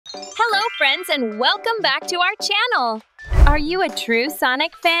Hello, friends, and welcome back to our channel. Are you a true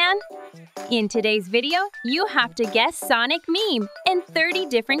Sonic fan? In today's video, you have to guess Sonic meme in 30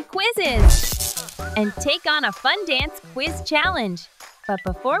 different quizzes and take on a fun dance quiz challenge. But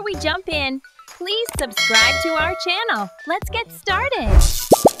before we jump in, please subscribe to our channel. Let's get started.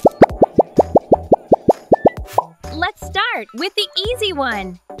 Let's start with the easy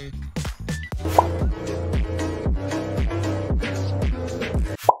one.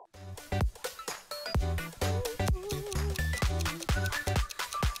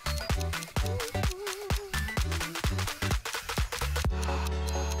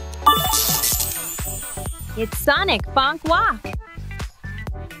 It's Sonic Bonk Walk.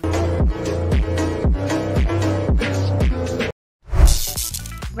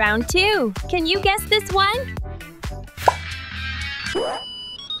 Round 2. Can you guess this one?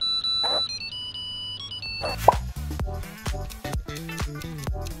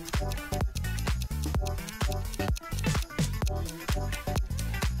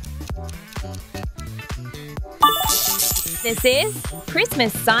 This is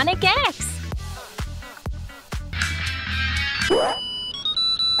Christmas Sonic.EXE.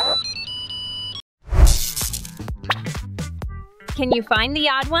 Can you find the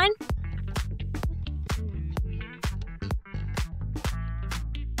odd one?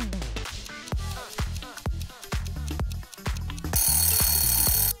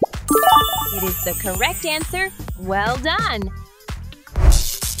 It is the correct answer. Well done!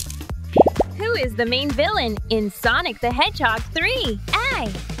 Who is the main villain in Sonic the Hedgehog 3?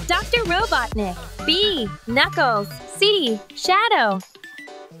 A. Dr. Robotnik. B. Knuckles. C. Shadow.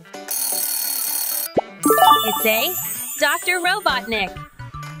 It's A. Dr. Robotnik.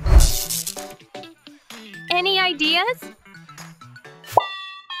 Any ideas?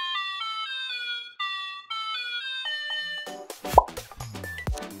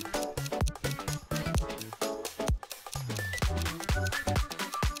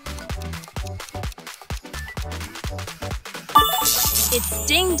 It's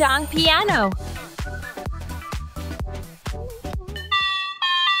Ding Dong Piano.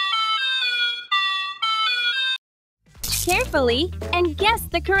 Carefully and guess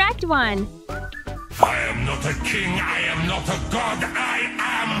the correct one. I am not a king, I am not a god, I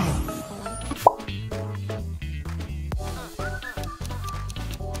am!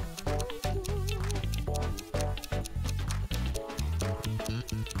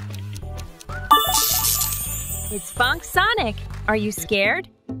 It's Bonk Sonic. Are you scared?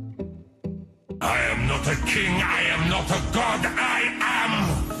 I am not a king, I am not a god, I am!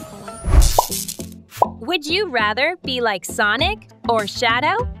 Would you rather be like Sonic or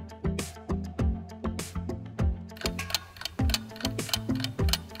Shadow?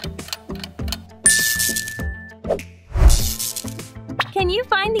 Can you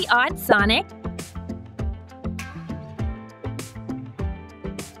find the odd Sonic?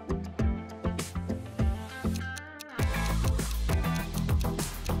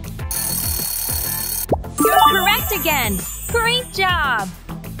 You're correct again! Great job!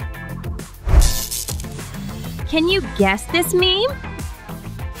 Can you guess this meme? You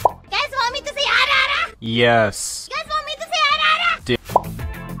guys want me to say ara? Yes. You guys want me to say ara?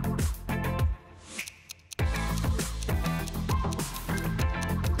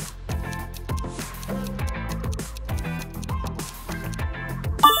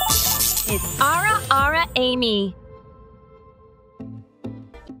 It's Ara Ara Amy. You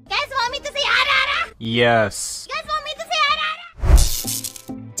guys want me to say ara? Yes. You guys want me to say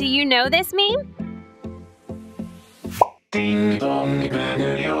ara? Do you know this meme? Ding dong,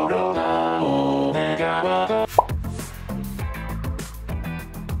 문을 열어라, 오, 내가 왔다.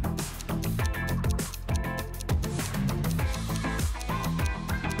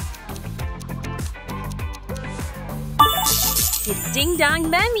 It's Ding Dong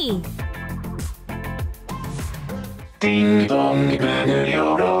Mummy. Ding dong, 문을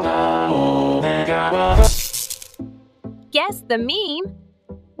열어라, 오, 내가 왔다. Guess the meme.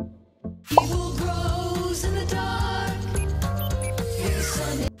 Evil grows in the dark. It's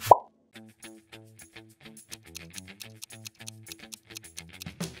Sunday.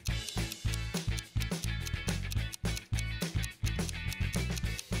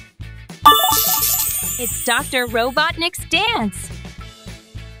 It's Dr. Robotnik's dance.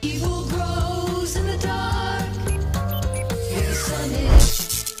 Evil grows in the dark. It's Sunday.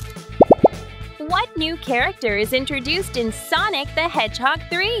 What new character is introduced in Sonic the Hedgehog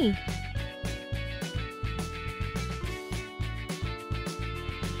 3?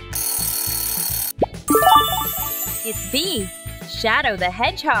 It's B. Shadow the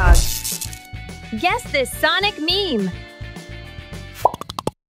Hedgehog. Guess this Sonic meme.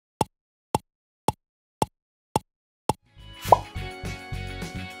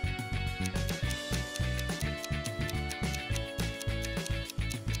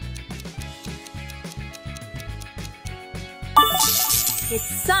 It's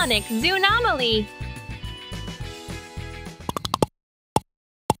Sonic Zoonomaly.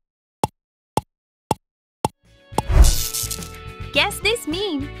 Guess this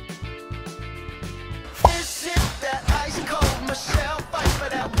meme. Is it that ice cold Michelle fight for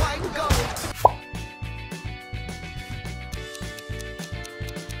that white gold?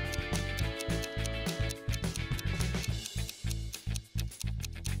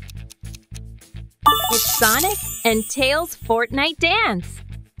 It's Sonic and Tails' Fortnite dance.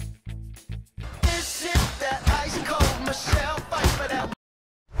 Is it that ice cold Michelle fight for that?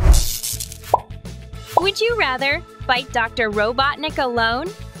 Would you rather fight Dr. Robotnik alone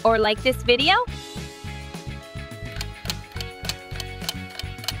or like this video?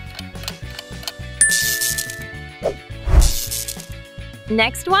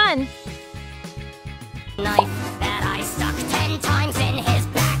 Next one. Knife that I stuck 10 times in his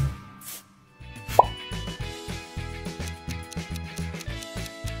back.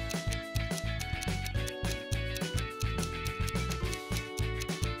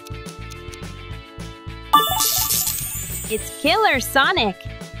 It's Killer Sonic.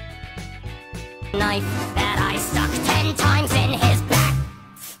 Knife that I stuck 10 times in his back.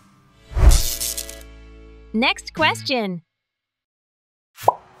 Next question.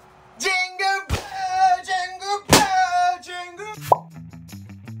 Jingle bell, jingle bell, jingle.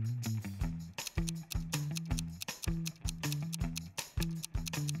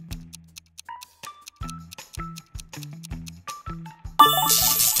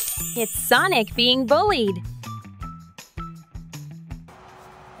 It's Sonic being bullied.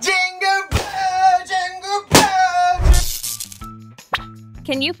 Jingle bell, jingle bell.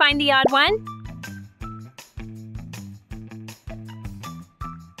 Can you find the odd one?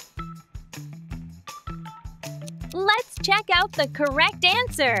 Let's check out the correct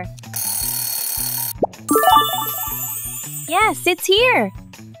answer. Yes, it's here.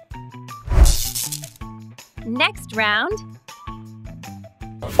 Next round.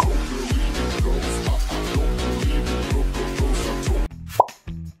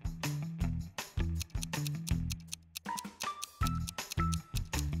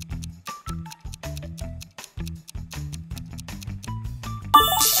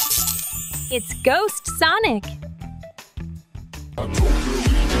 It's Ghost Sonic.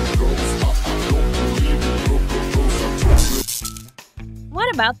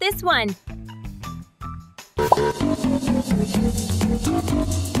 What about this one?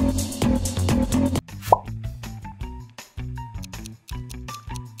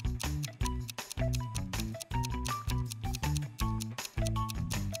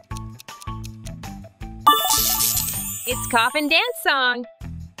 It's Coffin Dance Song.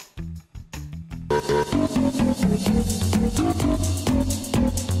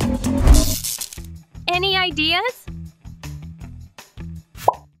 Any ideas?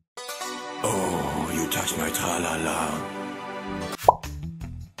 Oh, you touch my tra-la-la.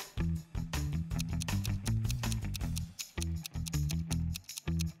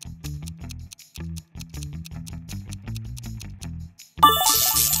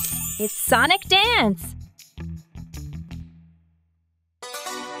 It's Sonic Dance.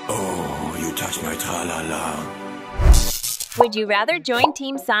 Oh, you touch my tra-la-la. Would you rather join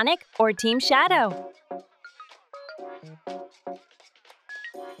Team Sonic or Team Shadow?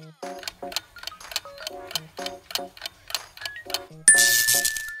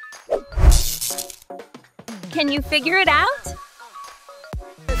 Can you figure it out? Check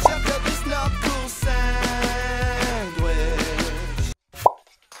out this knuckle sandwich.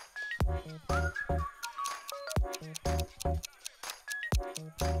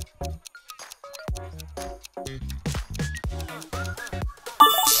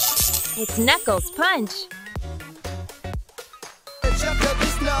 It's Knuckles Punch. Check out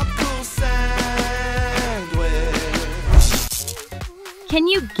this knuckle sandwich. Can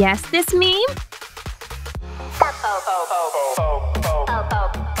you guess this meme?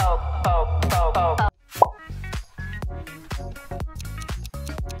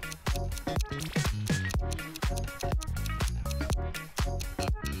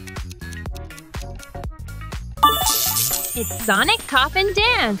 It's Sonic Coffin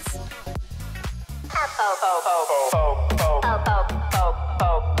Dance.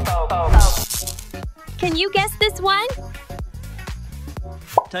 Can you guess this one?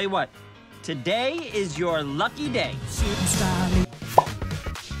 Tell you what, today is your lucky day.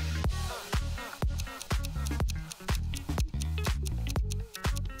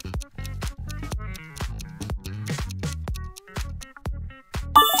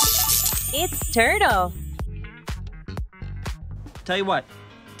 It's Turtle. Tell you what,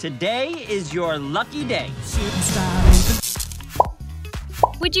 today is your lucky day.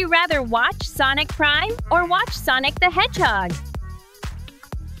 Would you rather watch Sonic Prime or watch Sonic the Hedgehog?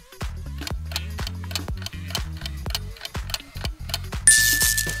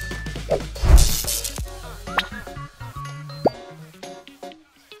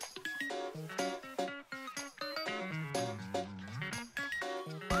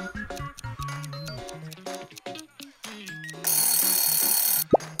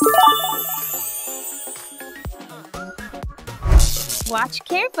 Watch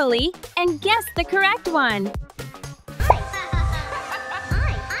carefully and guess the correct one. Hi,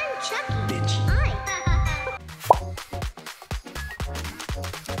 I'm Chucky. Hi.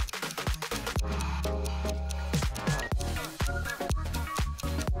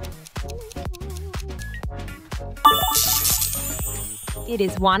 It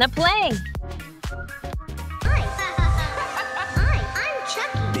is Wanna Play. Hi, I'm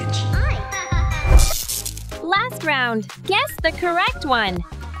Chucky. Hi. Last round, guess the correct one.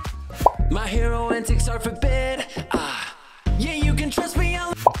 My hero antics are forbid. Yeah, you can trust me.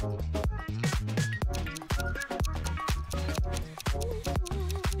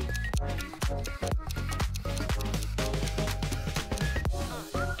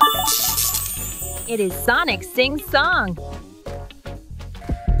 It is Sonic Sings Song.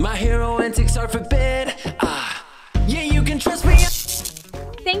 My hero antics are forbid. Yeah, you can trust me.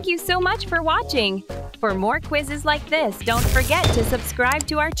 Thank you so much for watching. For more quizzes like this, don't forget to subscribe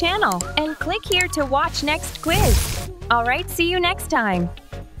to our channel and click here to watch next quiz. All right, see you next time.